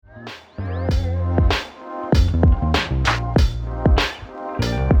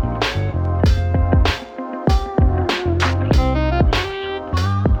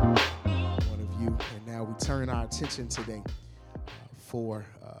attention today for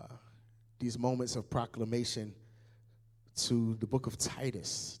these moments of proclamation to the book of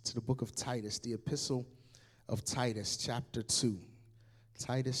Titus, the epistle of Titus, chapter 2.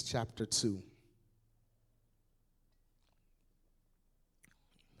 Titus, chapter 2.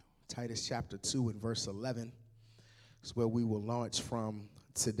 Titus, chapter 2 and verse 11 is where we will launch from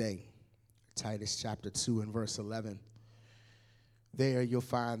today. Titus, chapter 2 and verse 11. There you'll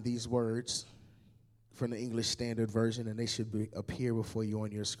find these words from the English Standard Version, and they should appear before you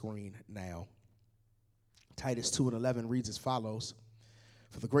on your screen now. Titus 2 and 11 reads as follows: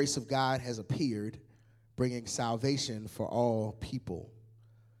 "For the grace of God has appeared, bringing salvation for all people,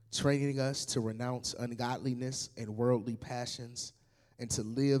 training us to renounce ungodliness and worldly passions, and to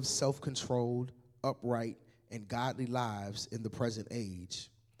live self-controlled, upright, and godly lives in the present age,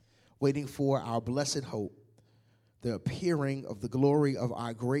 waiting for our blessed hope, the appearing of the glory of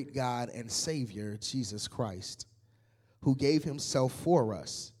our great God and Savior, Jesus Christ, who gave himself for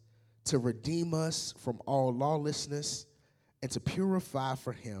us to redeem us from all lawlessness and to purify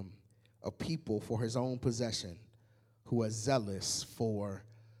for him a people for his own possession, who are zealous for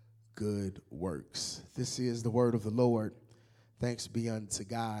good works." This is the word of the Lord. Thanks be unto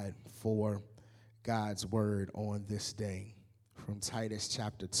God for God's word on this day from Titus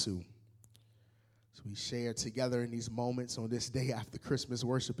chapter 2. So we share together in these moments on this day after Christmas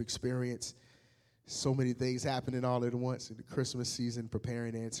worship experience. So many things happening all at once in the Christmas season,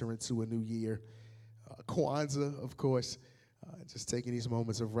 preparing to enter into a new year. Kwanzaa, of course, just taking these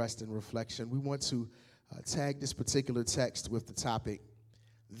moments of rest and reflection. We want to tag this particular text with the topic,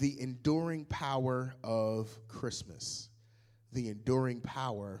 the enduring power of Christmas. The enduring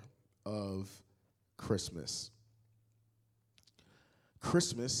power of Christmas.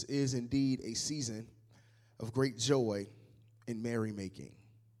 Christmas is indeed a season of great joy and merrymaking.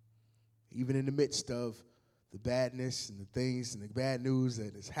 Even in the midst of the badness and the things and the bad news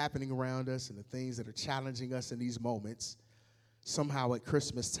that is happening around us and the things that are challenging us in these moments, somehow at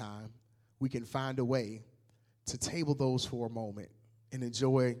Christmas time, we can find a way to table those for a moment and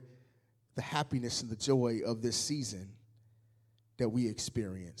enjoy the happiness and the joy of this season that we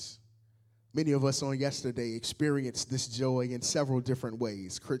experience. Many of us on yesterday experienced this joy in several different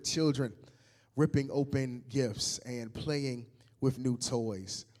ways. Children ripping open gifts and playing with new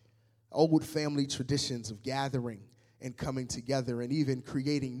toys. Old family traditions of gathering and coming together and even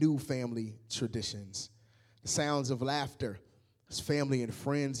creating new family traditions. The sounds of laughter as family and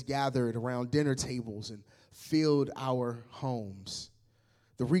friends gathered around dinner tables and filled our homes.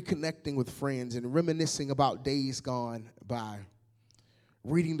 The reconnecting with friends and reminiscing about days gone by.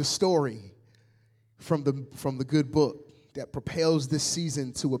 Reading the story from the good book that propels this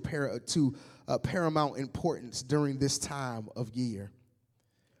season to a paramount importance during this time of year.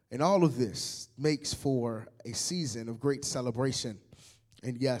 And all of this makes for a season of great celebration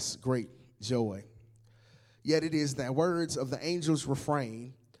and, yes, great joy. Yet it is the words of the angel's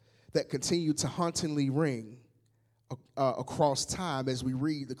refrain that continue to hauntingly ring across time as we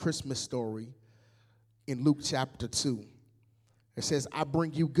read the Christmas story in Luke chapter 2. It says, "I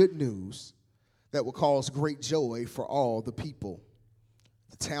bring you good news that will cause great joy for all the people.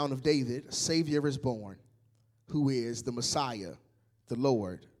 The town of David, a Savior is born, who is the Messiah, the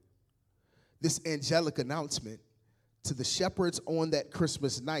Lord." This angelic announcement to the shepherds on that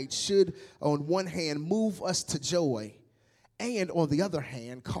Christmas night should, on one hand, move us to joy, and on the other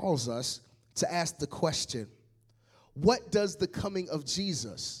hand, cause us to ask the question, what does the coming of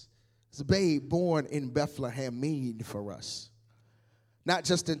Jesus, the babe born in Bethlehem, mean for us? Not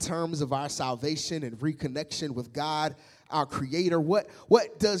just in terms of our salvation and reconnection with God, our Creator.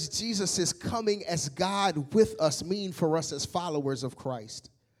 What does Jesus' coming as God with us mean for us as followers of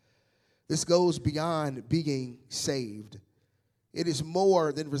Christ? This goes beyond being saved. It is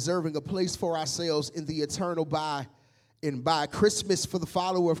more than reserving a place for ourselves in the eternal by and by. Christmas for the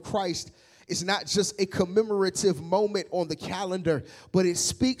follower of Christ is not just a commemorative moment on the calendar, but it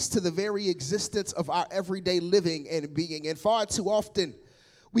speaks to the very existence of our everyday living and being. And far too often,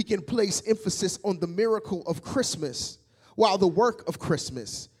 we can place emphasis on the miracle of Christmas, while the work of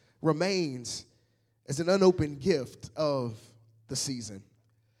Christmas remains as an unopened gift of the season.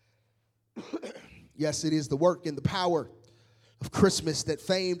 Yes, it is the work and the power of Christmas that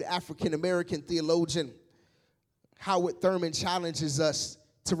famed African-American theologian Howard Thurman challenges us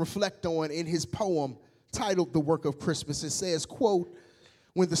to reflect on in his poem titled "The Work of Christmas." It says, quote,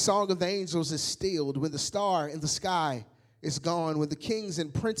 "When the song of the angels is stilled, when the star in the sky is gone, when the kings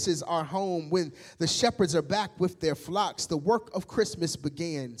and princes are home, when the shepherds are back with their flocks, the work of Christmas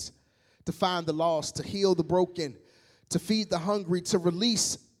begins to find the lost, to heal the broken, to feed the hungry, to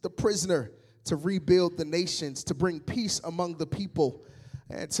release the prisoner, to rebuild the nations, to bring peace among the people,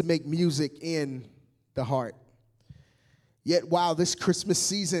 and to make music in the heart. Yet while this Christmas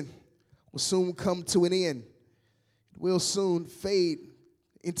season will soon come to an end, it will soon fade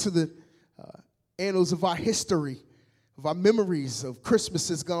into the annals of our history, of our memories of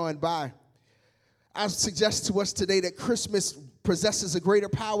Christmases gone by. I suggest to us today that Christmas possesses a greater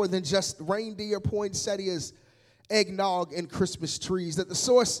power than just reindeer, poinsettias, eggnog, and Christmas trees. That the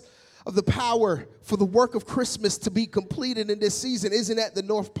source of the power for the work of Christmas to be completed in this season isn't at the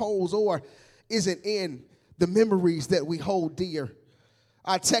North Poles or isn't in the memories that we hold dear.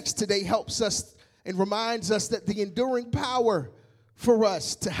 Our text today helps us and reminds us that the enduring power for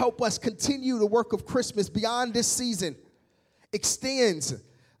us to help us continue the work of Christmas beyond this season extends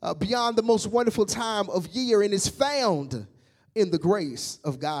beyond the most wonderful time of year and is found in the grace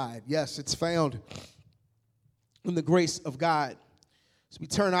of God. Yes, it's found in the grace of God. So we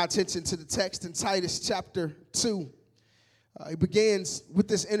turn our attention to the text in Titus chapter 2. It begins with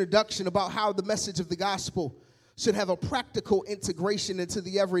this introduction about how the message of the gospel should have a practical integration into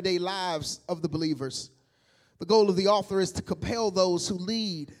the everyday lives of the believers. The goal of the author is to compel those who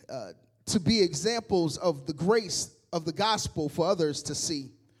lead to be examples of the grace of the gospel for others to see.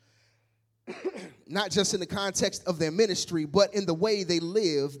 Not just in the context of their ministry, but in the way they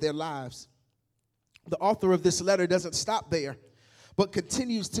live their lives. The author of this letter doesn't stop there, but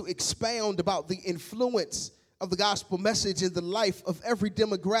continues to expound about the influence of the gospel message in the life of every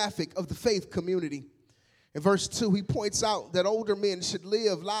demographic of the faith community. In verse 2, he points out that older men should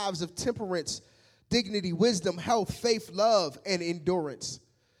live lives of temperance, dignity, wisdom, health, faith, love, and endurance.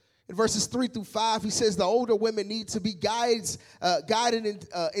 In verses 3 through 5, he says the older women need to be guided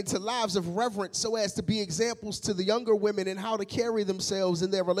into lives of reverence so as to be examples to the younger women in how to carry themselves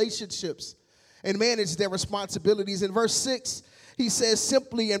in their relationships and manage their responsibilities. In verse 6, he says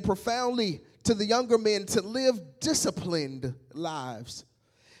simply and profoundly to the younger men to live disciplined lives.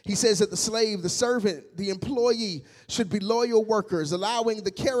 He says that the slave, the servant, the employee should be loyal workers, allowing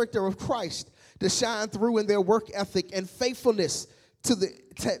the character of Christ to shine through in their work ethic and faithfulness to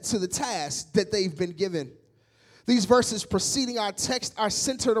the task that they've been given. These verses preceding our text are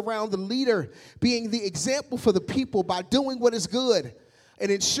centered around the leader being the example for the people by doing what is good and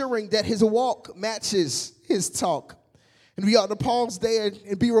ensuring that his walk matches his talk. And we ought to pause there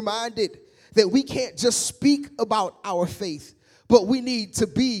and be reminded that we can't just speak about our faith, but we need to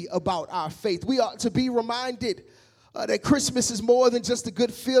be about our faith. We ought to be reminded that Christmas is more than just a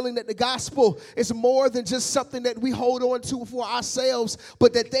good feeling, that the gospel is more than just something that we hold on to for ourselves,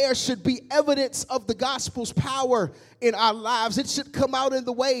 but that there should be evidence of the gospel's power in our lives. It should come out in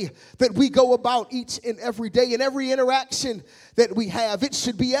the way that we go about each and every day, in every interaction that we have. It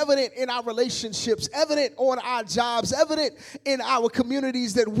should be evident in our relationships, evident on our jobs, evident in our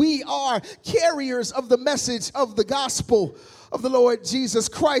communities that we are carriers of the message of the gospel of the Lord Jesus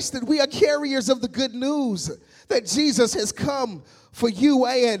Christ, that we are carriers of the good news that Jesus has come for you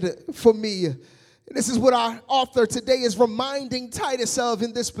and for me. And this is what our author today is reminding Titus of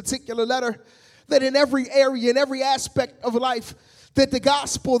in this particular letter, that in every area, in every aspect of life, that the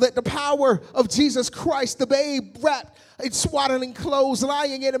gospel, that the power of Jesus Christ, the babe wrapped in swaddling clothes,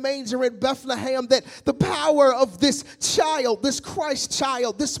 lying in a manger in Bethlehem, that the power of this child, this Christ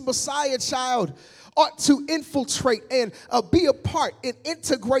child, this Messiah child, ought to infiltrate and be a part and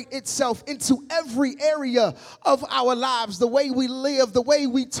integrate itself into every area of our lives. The way we live, the way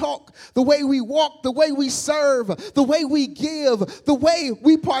we talk, the way we walk, the way we serve, the way we give, the way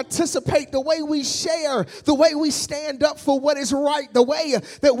we participate, the way we share, the way we stand up for what is right, the way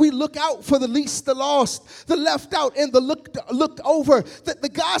that we look out for the least, the lost, the left out, and the looked over. That the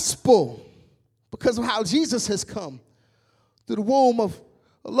gospel, because of how Jesus has come through the womb of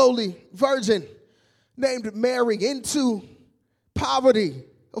a lowly virgin named Mary into poverty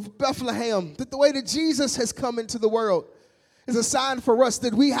of Bethlehem, that the way that Jesus has come into the world is a sign for us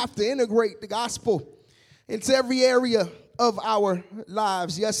that we have to integrate the gospel into every area of our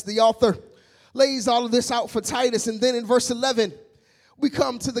lives. Yes, the author lays all of this out for Titus, and then in verse 11, we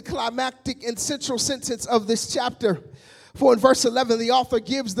come to the climactic and central sentence of this chapter. For in verse 11, the author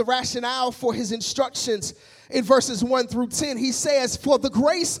gives the rationale for his instructions. In verses 1 through 10, he says, for the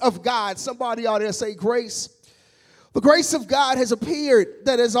grace of God, somebody ought to say grace. The grace of God has appeared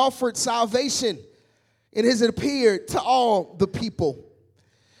that has offered salvation. It has appeared to all the people.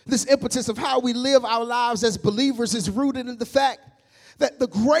 This impetus of how we live our lives as believers is rooted in the fact that the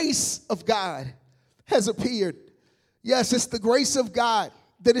grace of God has appeared. Yes, it's the grace of God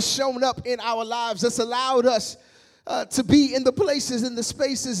that has shown up in our lives, that's allowed us to be in the places, in the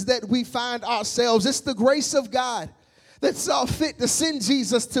spaces that we find ourselves. It's the grace of God that saw fit to send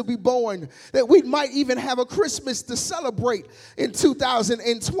Jesus to be born, that we might even have a Christmas to celebrate in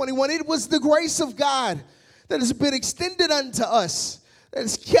 2021. It was the grace of God that has been extended unto us, that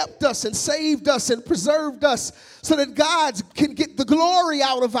has kept us and saved us and preserved us so that God can get the glory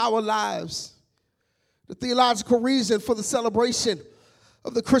out of our lives. The theological reason for the celebration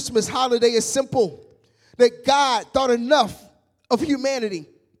of the Christmas holiday is simple, that God thought enough of humanity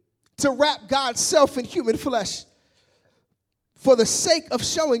to wrap God's self in human flesh for the sake of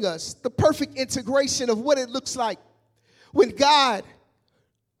showing us the perfect integration of what it looks like when God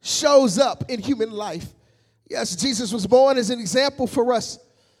shows up in human life. Yes, Jesus was born as an example for us.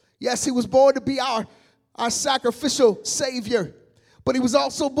 Yes, he was born to be our sacrificial Savior, but he was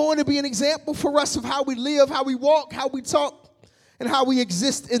also born to be an example for us of how we live, how we walk, how we talk, and how we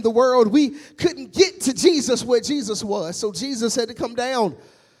exist in the world. We couldn't get to Jesus where Jesus was, so Jesus had to come down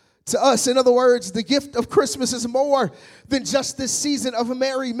to us. In other words, the gift of Christmas is more than just this season of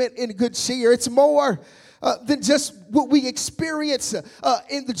merriment and good cheer. It's more than just what we experience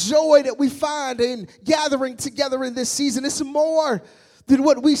in the joy that we find in gathering together in this season. It's more than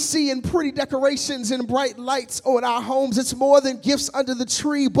what we see in pretty decorations and bright lights on our homes. It's more than gifts under the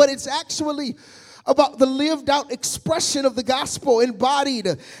tree, but it's actually about the lived out expression of the gospel embodied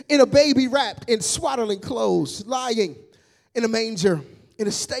in a baby wrapped in swaddling clothes, lying in a manger, in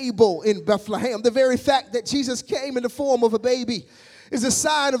a stable in Bethlehem. The very fact that Jesus came in the form of a baby is a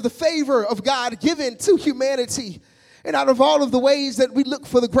sign of the favor of God given to humanity. And out of all of the ways that we look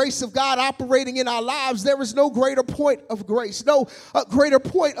for the grace of God operating in our lives, there is no greater point of grace, no greater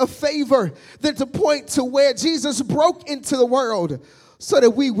point of favor than to point to where Jesus broke into the world so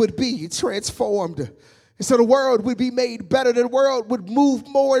that we would be transformed. And so the world would be made better. The world would move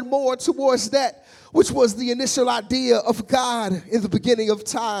more and more towards that which was the initial idea of God in the beginning of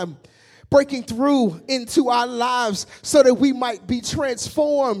time, breaking through into our lives so that we might be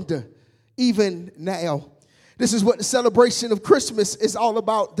transformed even now. This is what the celebration of Christmas is all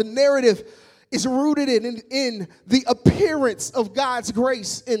about. The narrative is rooted in the appearance of God's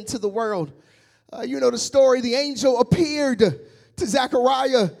grace into the world. You know the story. The angel appeared to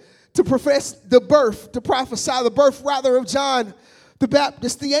Zechariah to prophesy the birth of John the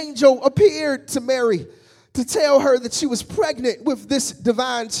Baptist. The angel appeared to Mary to tell her that she was pregnant with this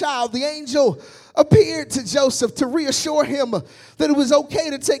divine child. The angel appeared to Joseph to reassure him that it was okay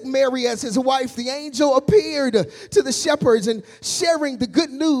to take Mary as his wife. The angel appeared to the shepherds and sharing the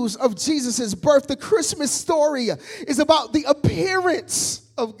good news of Jesus' birth. The Christmas story is about the appearance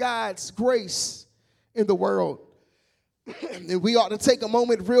of God's grace in the world. And we ought to take a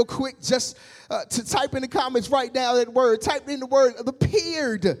moment real quick just to type in the comments right now that word. Type in the word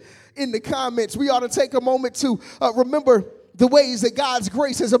appeared in the comments. We ought to take a moment to remember the ways that God's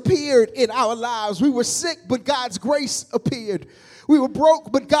grace has appeared in our lives. We were sick, but God's grace appeared. We were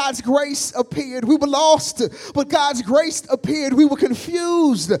broke, but God's grace appeared. We were lost, but God's grace appeared. We were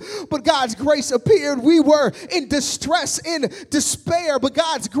confused, but God's grace appeared. We were in distress, in despair, but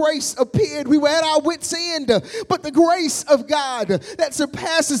God's grace appeared. We were at our wits' end, but the grace of God that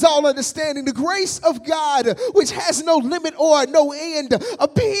surpasses all understanding, the grace of God which has no limit or no end,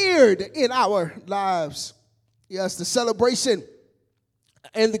 appeared in our lives. Yes, the celebration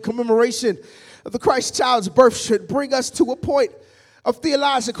and the commemoration of the Christ child's birth should bring us to a point of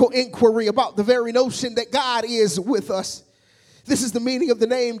theological inquiry about the very notion that God is with us. This is the meaning of the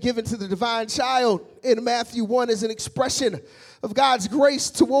name given to the divine child in Matthew 1 as an expression of God's grace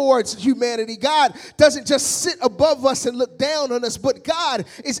towards humanity. God doesn't just sit above us and look down on us, but God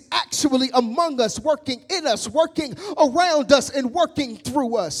is actually among us, working in us, working around us, and working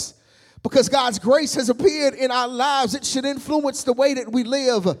through us. Because God's grace has appeared in our lives, it should influence the way that we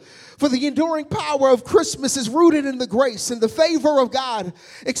live. For the enduring power of Christmas is rooted in the grace and the favor of God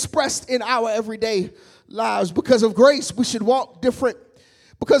expressed in our everyday lives. Because of grace, we should walk different.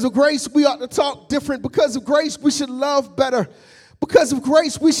 Because of grace, we ought to talk different. Because of grace, we should love better. Because of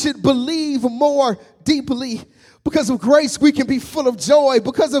grace, we should believe more deeply. Because of grace, we can be full of joy.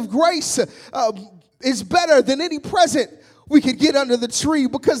 Because of grace is better than any present we could get under the tree,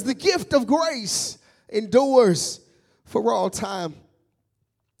 because the gift of grace endures for all time.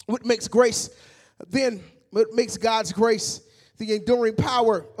 What makes God's grace the enduring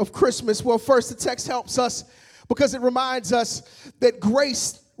power of Christmas? Well, first, the text helps us because it reminds us that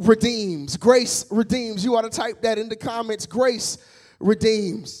grace redeems. Grace redeems. You ought to type that in the comments. Grace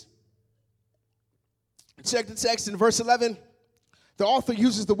redeems. Check the text in verse 11. The author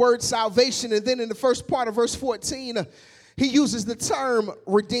uses the word salvation, and then in the first part of verse 14, he uses the term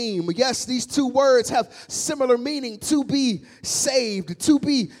redeem. Yes, these two words have similar meaning: to be saved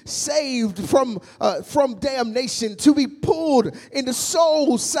from damnation, to be pulled into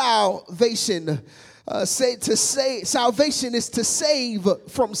soul salvation. Salvation is to save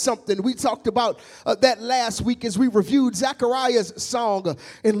from something. We talked about that last week as we reviewed Zechariah's song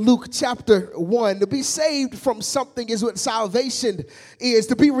in Luke chapter 1. To be saved from something is what salvation is.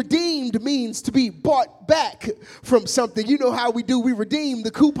 To be redeemed means to be bought back from something. You know how we do. We redeem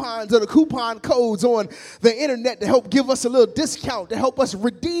the coupons or the coupon codes on the internet to help give us a little discount, to help us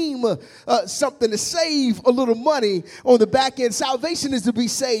redeem something, to save a little money on the back end. Salvation is to be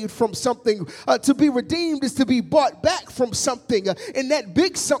saved from something. To be redeemed is to be bought back from something. And that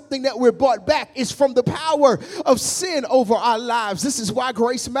big something that we're bought back is from the power of sin over our lives. This is why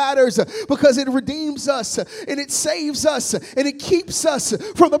grace matters, because it redeems us and it saves us and it keeps us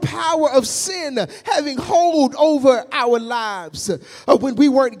from the power of sin having hold over our lives. When we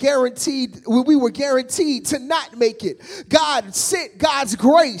were guaranteed to not make it, God sent God's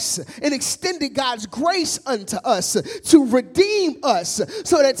grace and extended God's grace unto us to redeem us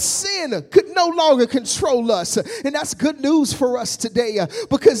so that sin could no longer control us. And that's good news for us today,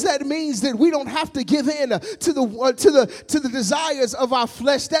 because that means that we don't have to give in to the desires of our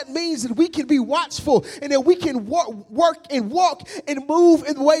flesh. That means that we can be watchful and that we can work and walk and move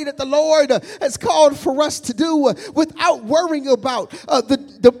in the way that the Lord has called for us to do without worrying about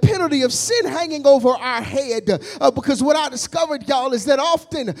the penalty of sin hanging over our head. Because what I discovered, y'all, is that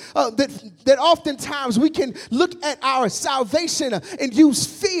oftentimes we can look at our salvation and use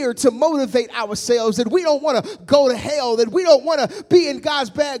fear to motivate ourselves, that we don't want to go to hell, that we don't want to be in God's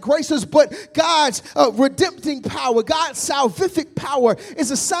bad graces. But God's redempting power, God's salvific power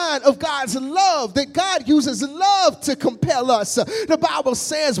is a sign of God's love, that God uses love to compel us. The Bible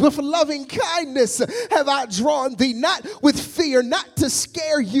says, with loving kindness have I drawn thee, not with fear, not to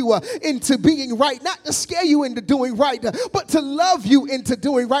scare you into being right, not to scare you into doing right, but to love you into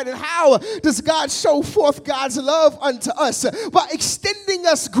doing right. And how does God show forth God's love unto us? By extending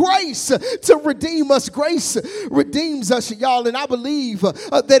us grace to redeem us. Grace redeems us, y'all. And I believe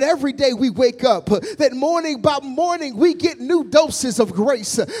that every day we wake up, that morning by morning we get new doses of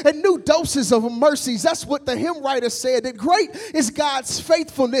grace and new doses of mercies. That's what the hymn writer said, that great is God's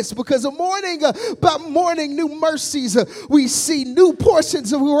faithfulness, because morning by morning new mercies we see, new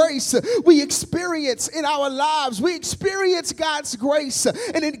portions of grace we experience in our lives. We experience God's grace,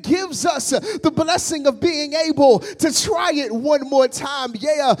 and it gives us the blessing of being able to try it one more time.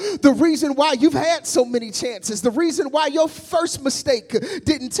 Yeah, the reason why you've had so many chances, the reason why your first mistake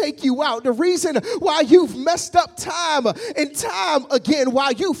didn't take you out, the reason why you've messed up time and time again,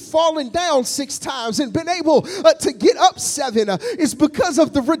 why you've fallen down 6 times and been able to get up 7 is because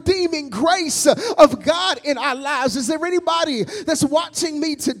of the redeeming grace of God in our lives. Is there anybody that's watching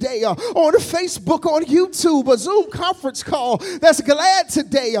me today on Facebook, on YouTube, a Zoom conference call that's glad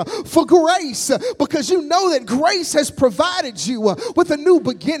today for grace, because you know that grace has provided you with a new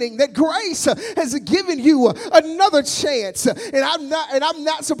beginning, that grace has given you another chance? And I'm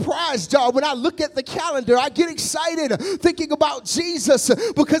not surprised, y'all. When I look at the calendar, I get excited thinking about Jesus,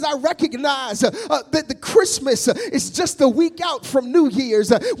 because I recognize that the Christmas is just a week out from New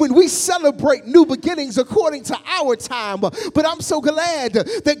Year's, when we celebrate new beginnings according to our time. But I'm so glad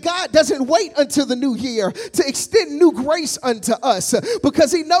that God doesn't wait until the new year to extend new grace unto us,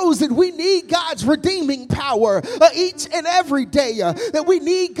 because he knows that we need God's redeeming power each and every day, that we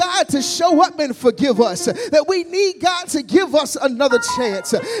need God to show up and forgive us, that we need God to give us another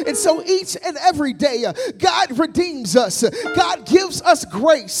chance. And so each and every day, God redeems us. God gives us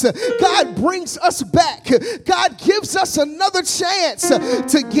grace. God brings us back. God gives us another chance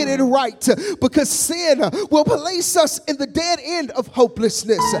to get it right, because sin will place us in the dead end of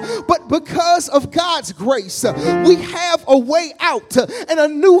hopelessness. But because of God's grace, we have a way out and a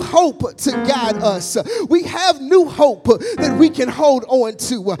new hope to guide us. We have new hope that we can hold on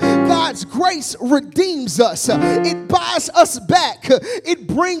to. God's grace redeems us. It buys us back. It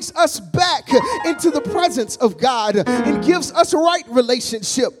brings us back into the presence of God and gives us right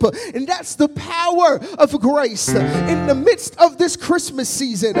relationship. And that's the power of grace in the midst of this Christmas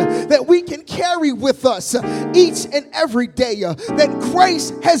season that we can carry with us each and every day, that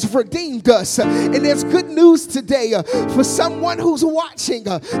grace has redeemed us. And there's good news today for someone who's watching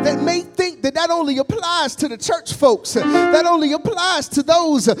that may think that only applies to the church folks, that only applies to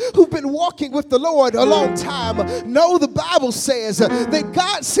those who've been walking with the Lord a long time. No, the Bible says that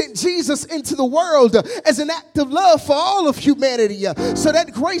God sent Jesus into the world as an act of love for all of humanity. So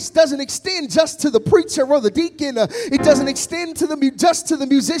that grace doesn't extend just to the preacher or the deacon. It doesn't extend to just to the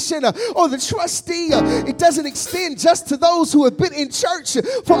musician or the trustee. It doesn't extend just just to those who have been in church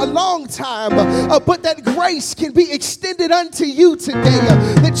for a long time, but that grace can be extended unto you today,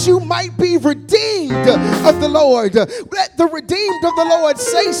 that you might be redeemed of the Lord. Let the redeemed of the Lord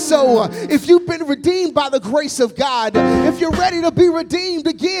say so. If you've been redeemed by the grace of God, if you're ready to be redeemed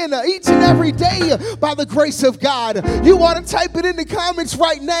again each and every day by the grace of God, you want to type it in the comments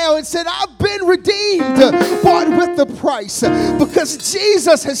right now and say, I've been redeemed, bought with the price, because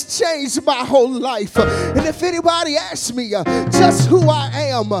Jesus has changed my whole life. And if anybody asks me just who I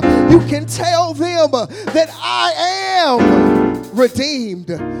am, you can tell them that I am redeemed.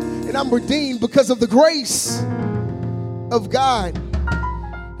 And I'm redeemed because of the grace of God.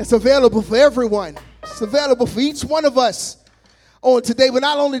 It's available for everyone. It's available for each one of us on today. But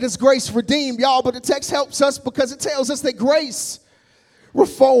not only does grace redeem, y'all, but the text helps us because it tells us that grace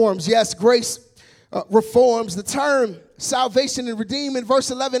reforms. Yes, grace reforms. The term salvation and redeem in verse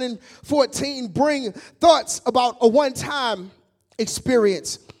 11 and 14 bring thoughts about a one-time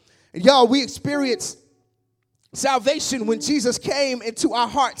experience. And y'all, we experience salvation when Jesus came into our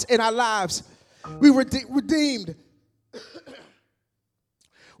hearts and our lives. We were redeemed.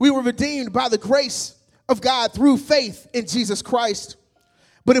 We were redeemed by the grace of God through faith in Jesus Christ.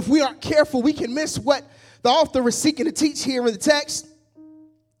 But if we aren't careful, we can miss what the author is seeking to teach here in the text.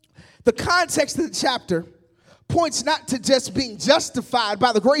 The context of the chapter points not to just being justified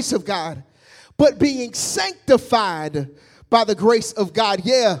by the grace of God, but being sanctified by the grace of God.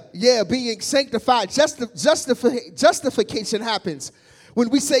 Being sanctified. Justification happens when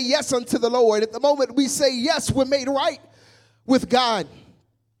we say yes unto the Lord. At the moment we say yes, we're made right with God.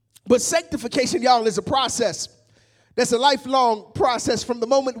 But sanctification, y'all, is a process. That's a lifelong process from the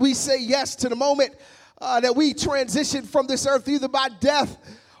moment we say yes to the moment that we transition from this earth, either by death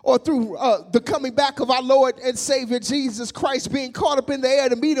or through the coming back of our Lord and Savior Jesus Christ, being caught up in the air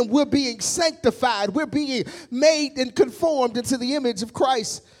to meet him. We're being sanctified. We're being made and conformed into the image of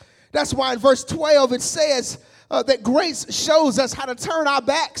Christ. That's why in verse 12 it says that grace shows us how to turn our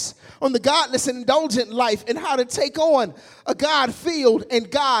backs on the godless and indulgent life and how to take on a God-filled and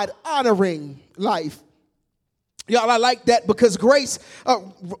God-honoring life. Y'all, I like that because grace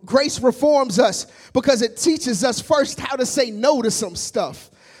reforms us because it teaches us first how to say no to some stuff.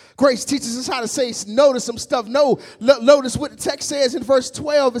 Grace teaches us how to say no to some stuff. Notice what the text says in verse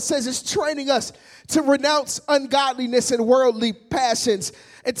 12. It says it's training us to renounce ungodliness and worldly passions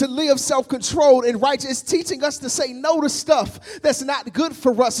and to live self-controlled and righteous. It's teaching us to say no to stuff that's not good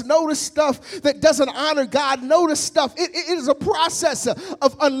for us. No to stuff that doesn't honor God. No to stuff. It is a process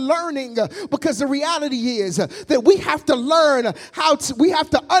of unlearning because the reality is that we have to learn we have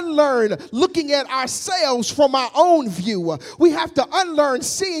to unlearn looking at ourselves from our own view. We have to unlearn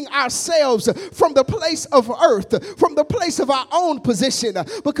seeing ourselves from the place of earth, from the place of our own position.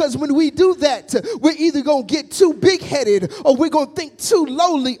 Because when we do that, we're either going to get too big-headed or we're going to think too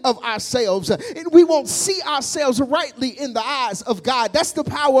lowly of ourselves, and we won't see ourselves rightly in the eyes of God. That's the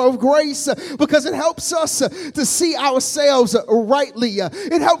power of grace because it helps us to see ourselves rightly.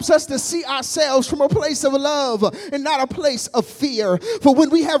 It helps us to see ourselves from a place of love and not a place of fear. For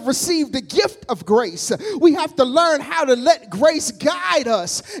when we have received the gift of grace, we have to learn how to let grace guide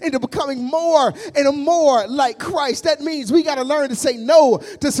us into becoming more and more like Christ. That means we got to learn to say no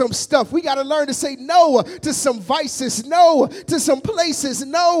to some stuff. We got to learn to say no to some vices, no to some places,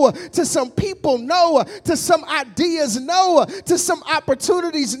 no to some people, no to some ideas, no to some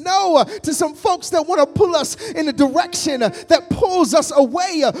opportunities, no to some folks that want to pull us in a direction that pulls us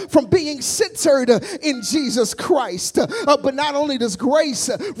away from being centered in Jesus Christ. But not only does grace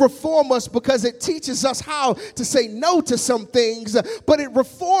reform us because it teaches us how to say no to some things, but it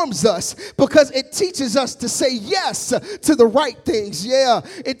reforms us because it teaches us to say yes to the right things. Yeah,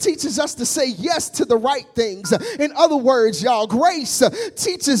 it teaches us to say yes to the right things. In other words, y'all, grace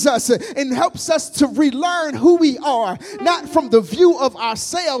teaches us and helps us to relearn who we are, not from the view of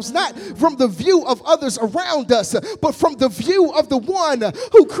ourselves, not from the view of others around us, but from the view of the one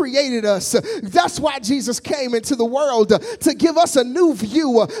who created us. That's why Jesus came into the world, to give us a new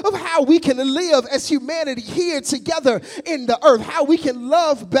view of how we can live as humanity here together in the earth, how we can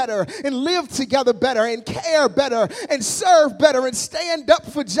love better and live together better and care better and serve better and stand up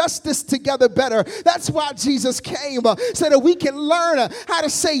for justice together better. That's why Jesus came, so that we can learn how to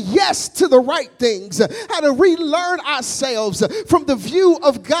say yes to the right things, how to relearn ourselves from the view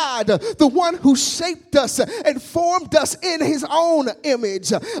of God, the one who shaped us and formed us in his own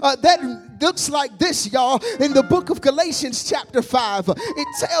image. looks like this, y'all. In the book of Galatians chapter 5, it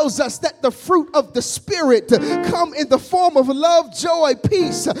tells us that the fruit of the Spirit come in the form of love, joy,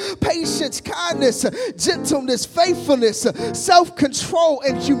 peace, patience, kindness, gentleness, faithfulness, self-control,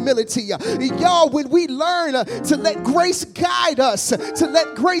 and humility. Y'all, when we learn to let grace guide us, to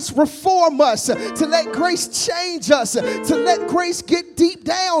let grace reform us, to let grace change us, to let grace get deep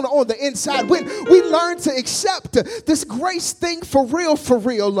down on the inside, when we learn to accept this grace thing for real,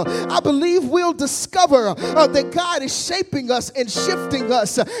 I believe we'll discover that God is shaping us and shifting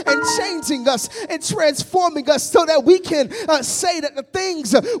us and changing us and transforming us so that we can say that the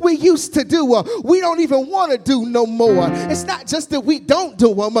things we used to do, we don't even want to do no more. It's not just that we don't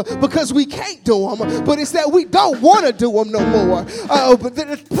do them because we can't do them, but it's that we don't want to do them no more. But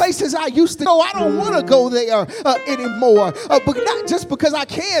the places I used to go, I don't want to go there anymore. But not just because I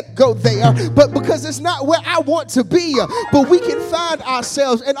can't go there, but because it's not where I want to be. But we can find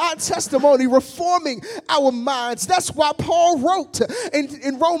ourselves in our testimony reforming our minds. That's why Paul wrote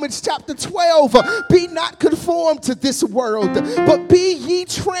in Romans chapter 12, be not conformed to this world, but be ye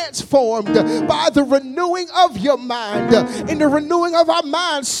transformed by the renewing of your mind. And the renewing of our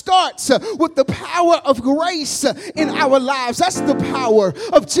mind starts with the power of grace in our lives. That's the power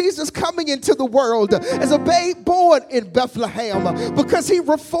of Jesus coming into the world as a babe born in Bethlehem, because he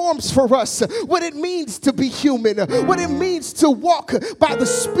reforms for us what it means to be human, what it means to walk by the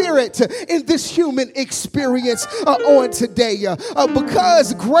Spirit in this human experience on today.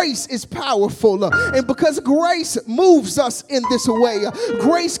 Because grace is powerful and because grace moves us in this way,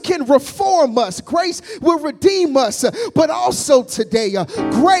 grace can reform us, grace will redeem us, but also today,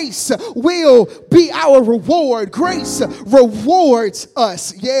 grace will be our reward. Grace rewards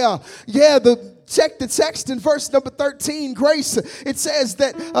us. Check the text in verse number 13. Grace, it says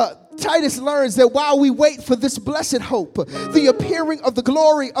that Titus learns that while we wait for this blessed hope, the appearing of the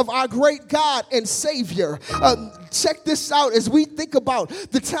glory of our great God and Savior. Check this out. As we think about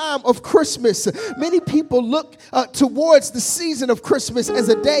the time of Christmas, many people look towards the season of Christmas as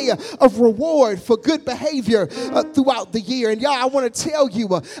a day of reward for good behavior throughout the year. And y'all, I want to tell you,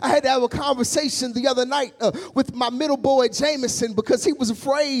 I had to have a conversation the other night with my middle boy, Jameson, because he was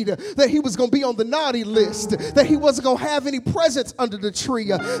afraid that he was going to be on the naughty list, that he wasn't going to have any presents under the tree,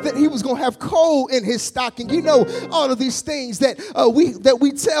 that he was going to have coal in his stocking. You know, all of these things that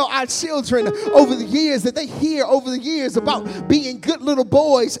we tell our children over the years, that they hear over the years about being good little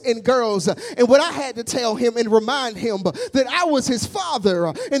boys and girls. And what I had to tell him and remind him that I was his father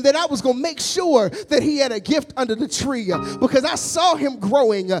and that I was going to make sure that he had a gift under the tree, because I saw him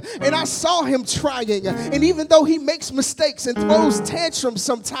growing and I saw him trying. And even though he makes mistakes and throws tantrums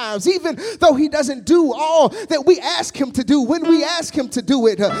sometimes, even though he doesn't do all that we ask him to do, when we ask him to do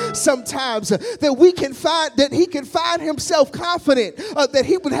it, sometimes that we can find that he can find himself confident that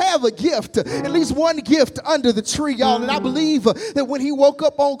he would have a gift, at least one gift under the tree, y'all. And I believe that when he woke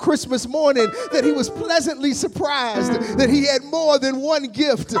up on Christmas morning, that he was pleasantly surprised that he had more than one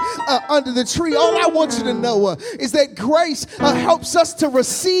gift under the tree. All I want you to know is that grace helps us to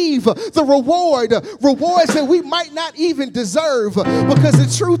receive the rewards that we might not even deserve, because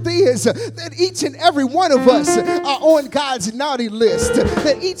the truth is that each and every one of us are on God's naughty list,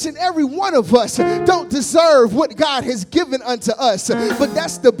 that each and every one of us don't deserve what God has given unto us. But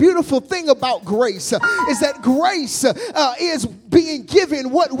that's the beautiful thing about grace, is that grace is being given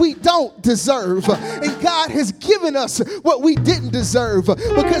what we don't deserve. And God has given us what we didn't deserve,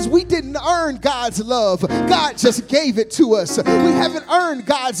 because we didn't earn God's love. God just gave it to us. We haven't earned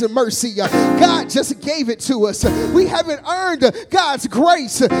God's mercy. God just gave it to us. We haven't earned God's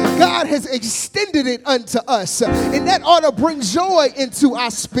grace. God has extended it unto us. And that ought to bring joy into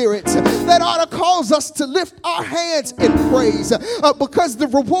our spirits. That ought to cause us to lift our hands in praise, because the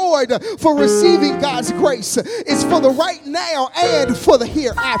reward for receiving God's grace is for the right now and for the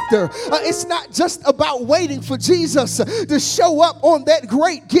hereafter. It's not just about waiting for Jesus to show up on that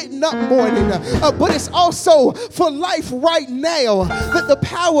great getting up morning, but it's also for life right now, that the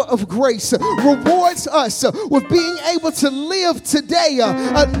power of grace rewards us with being able to live today,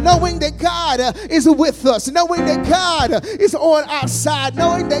 knowing that God is with us, knowing that God is on our side,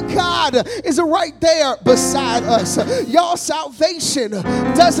 knowing that God is right there beside us. Y'all, salvation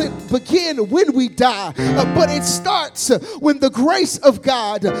doesn't begin when we die, but it starts when the grace of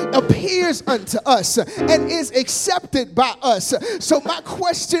God appears unto us and is accepted by us. So my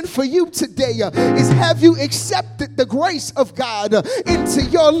question for you today is, have you accepted the grace of God into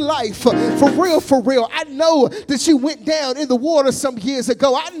your life? For real. I know that you went down in the water some years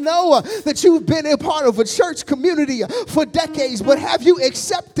ago. I know that you've been a part of a church community for decades, but have you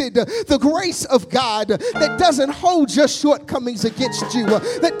accepted the grace of God that doesn't hold your shortcomings against you,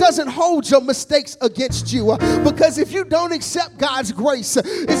 that doesn't hold your mistakes against you? Because if you don't accept God's grace,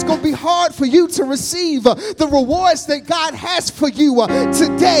 it's going to be hard for you to receive the rewards that God has for you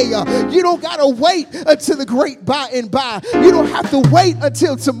today. You don't got to wait until the great by and by. You don't have to wait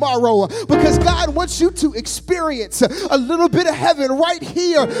until tomorrow, because God wants you to experience a little bit of heaven right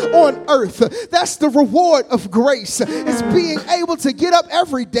here on earth. That's the reward of grace, is being able to get up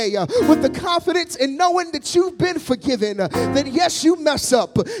every day with the confidence in knowing that you've been forgiven, that yes, you mess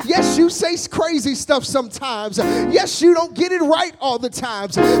up. Yes, you say crazy stuff sometimes. Yes, you don't get it right all the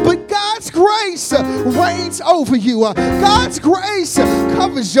times, but God's grace reigns over you. God's grace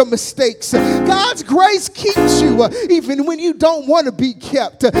covers your mistakes. God's grace keeps you even when you don't want to be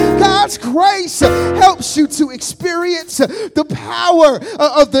kept. God's grace helps you to experience the power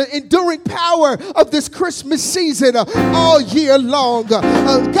of the enduring power of this Christmas season all year long.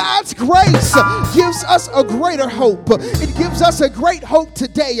 God's grace gives us a greater hope. It gives us a great hope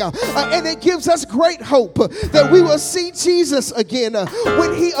today, and it gives us great hope that we will see Jesus again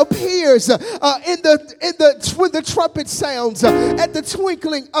when he appears when the trumpet sounds at the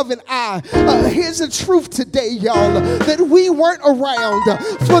twinkling of an eye. Here's the truth today, y'all, that we weren't around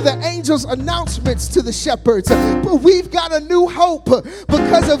for the angels' announcements to the shepherds, but we've got a new hope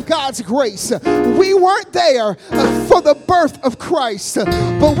because of God's grace. We weren't there for the birth of Christ,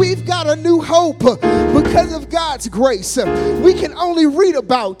 but we've got a new hope because of God's grace. We can only read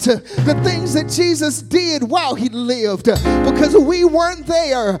about the things that Jesus did while he lived, because we weren't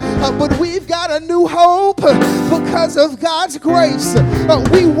there, but we've got a new hope because of God's grace.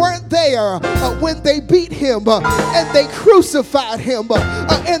 We weren't there when they beat him and they crucified him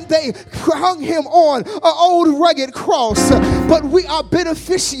and they hung him on an old rugged cross, but we are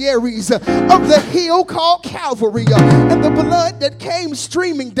beneficiaries of the hill called Calvary and the blood that came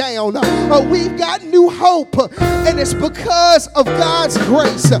streaming down. We've got new hope, and it's because of God's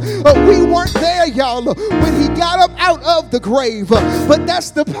grace. We weren't there, y'all, when he got up out of the grave, but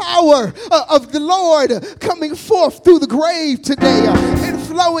that's the power of the Lord coming forth through the grave today and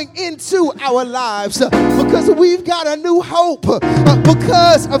flowing into our lives, because we've got a new hope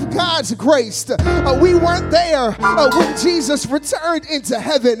because of God's grace. We weren't there when Jesus returned into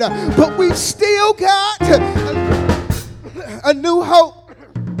heaven, but we've still got a new hope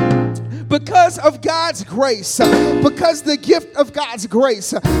because of God's grace, because the gift of God's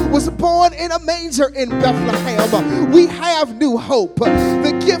grace was born in a manger in Bethlehem. We have new hope.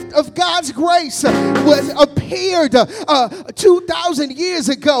 The gift of God's grace appeared 2,000 years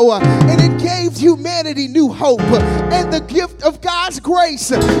ago, and it gave humanity new hope. And the gift of God's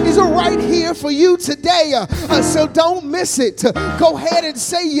grace is right here for you today. So don't miss it. Go ahead and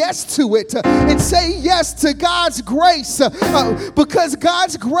say yes to it, and say yes to God's grace, because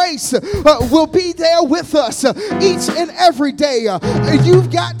God's grace will be there with us each and every day.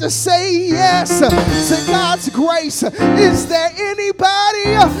 You've got to say yes to God's grace. Is there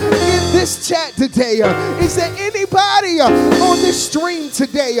anybody in this chat today? Is there anybody on this stream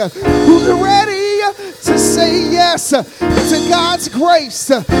today who's ready to say yes to God's grace?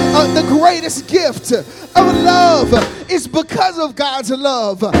 The greatest gift of love is because of God's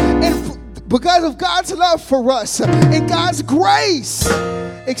love, and because of God's love for us and God's grace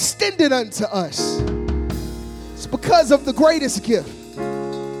extended unto us. It's because of the greatest gift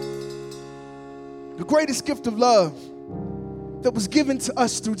of love that was given to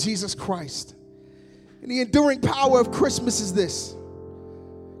us through Jesus Christ. And the enduring power of Christmas is this,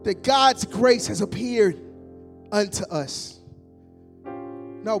 that God's grace has appeared unto us.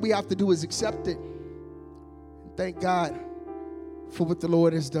 Now all we have to do is accept it and thank God for what the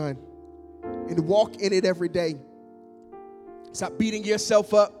Lord has done, and walk in it every day. Stop beating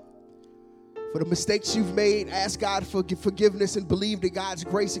yourself up for the mistakes you've made. Ask God for forgiveness and believe that God's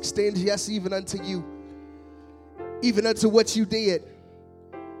grace extends, yes, even unto you, even unto what you did,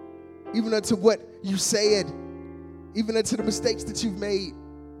 even unto what you said, even unto the mistakes that you've made,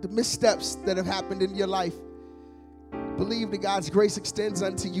 the missteps that have happened in your life. Believe that God's grace extends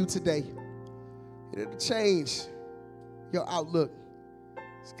unto you today. It'll change your outlook.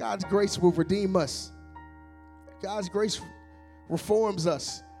 God's grace will redeem us. God's grace reforms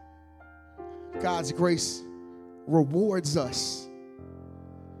us. God's grace rewards us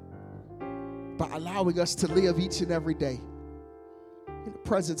by allowing us to live each and every day in the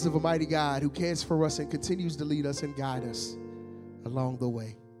presence of a mighty God who cares for us and continues to lead us and guide us along the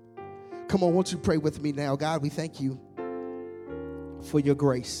way. Come on, won't you pray with me now? God, we thank you for your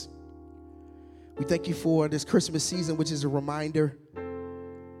grace. We thank you for this Christmas season, which is a reminder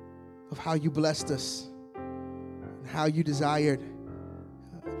of how you blessed us and how you desired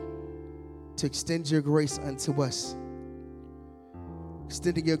to extend your grace unto us.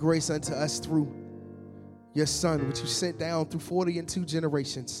 Extending your grace unto us through your Son, which you sent down through 42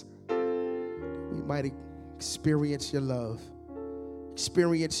 generations. We might experience your love,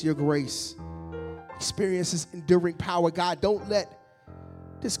 experience your grace, experience this enduring power. God, don't let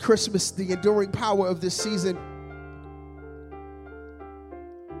this Christmas, the enduring power of this season,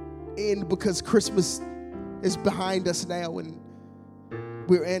 end because Christmas is behind us now and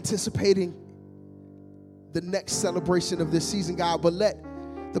we're anticipating the next celebration of this season, God. But let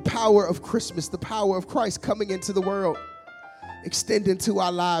the power of Christmas, the power of Christ coming into the world, extend into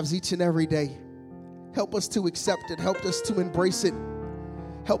our lives each and every day. Help us to accept it. Help us to embrace it.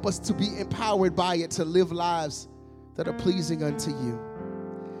 Help us to be empowered by it to live lives that are pleasing unto you.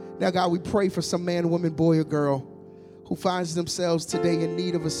 Now, God, we pray for some man, woman, boy, or girl who finds themselves today in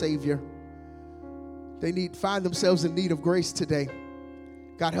need of a Savior. They find themselves in need of grace today.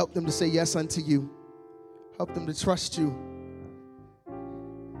 God, help them to say yes unto you. Help them to trust you.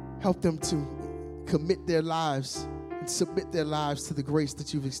 Help them to commit their lives and submit their lives to the grace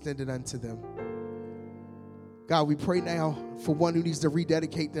that you've extended unto them. God, we pray now for one who needs to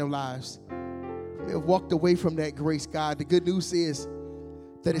rededicate their lives. They have walked away from that grace, God. The good news is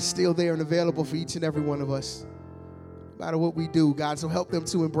that it's still there and available for each and every one of us, no matter what we do, God. So help them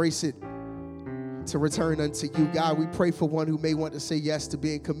to embrace it, to return unto you. God, we pray for one who may want to say yes to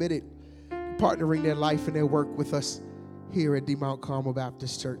being committed, partnering their life and their work with us here at Mount Carmel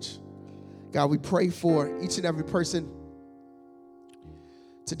Baptist Church. God, we pray for each and every person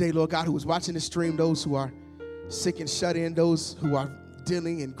today, Lord God, who is watching the stream, those who are sick and shut in, those who are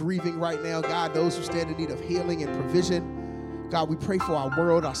dealing and grieving right now, God, those who stand in need of healing and provision. God, we pray for our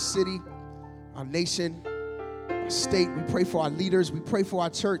world, our city, our nation, our state. We pray for our leaders. We pray for our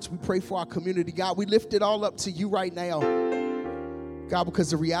church. We pray for our community. God, we lift it all up to you right now. God,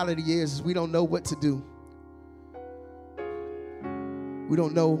 because the reality is we don't know what to do. We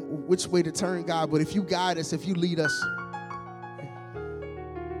don't know which way to turn, God, but if you guide us, if you lead us,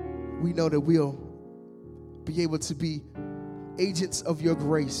 we know that we'll be able to be agents of your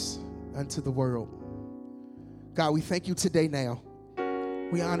grace unto the world. God, we thank you today now.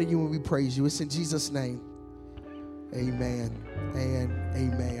 We honor you and we praise you. It's in Jesus' name. Amen and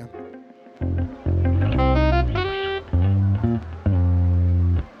amen.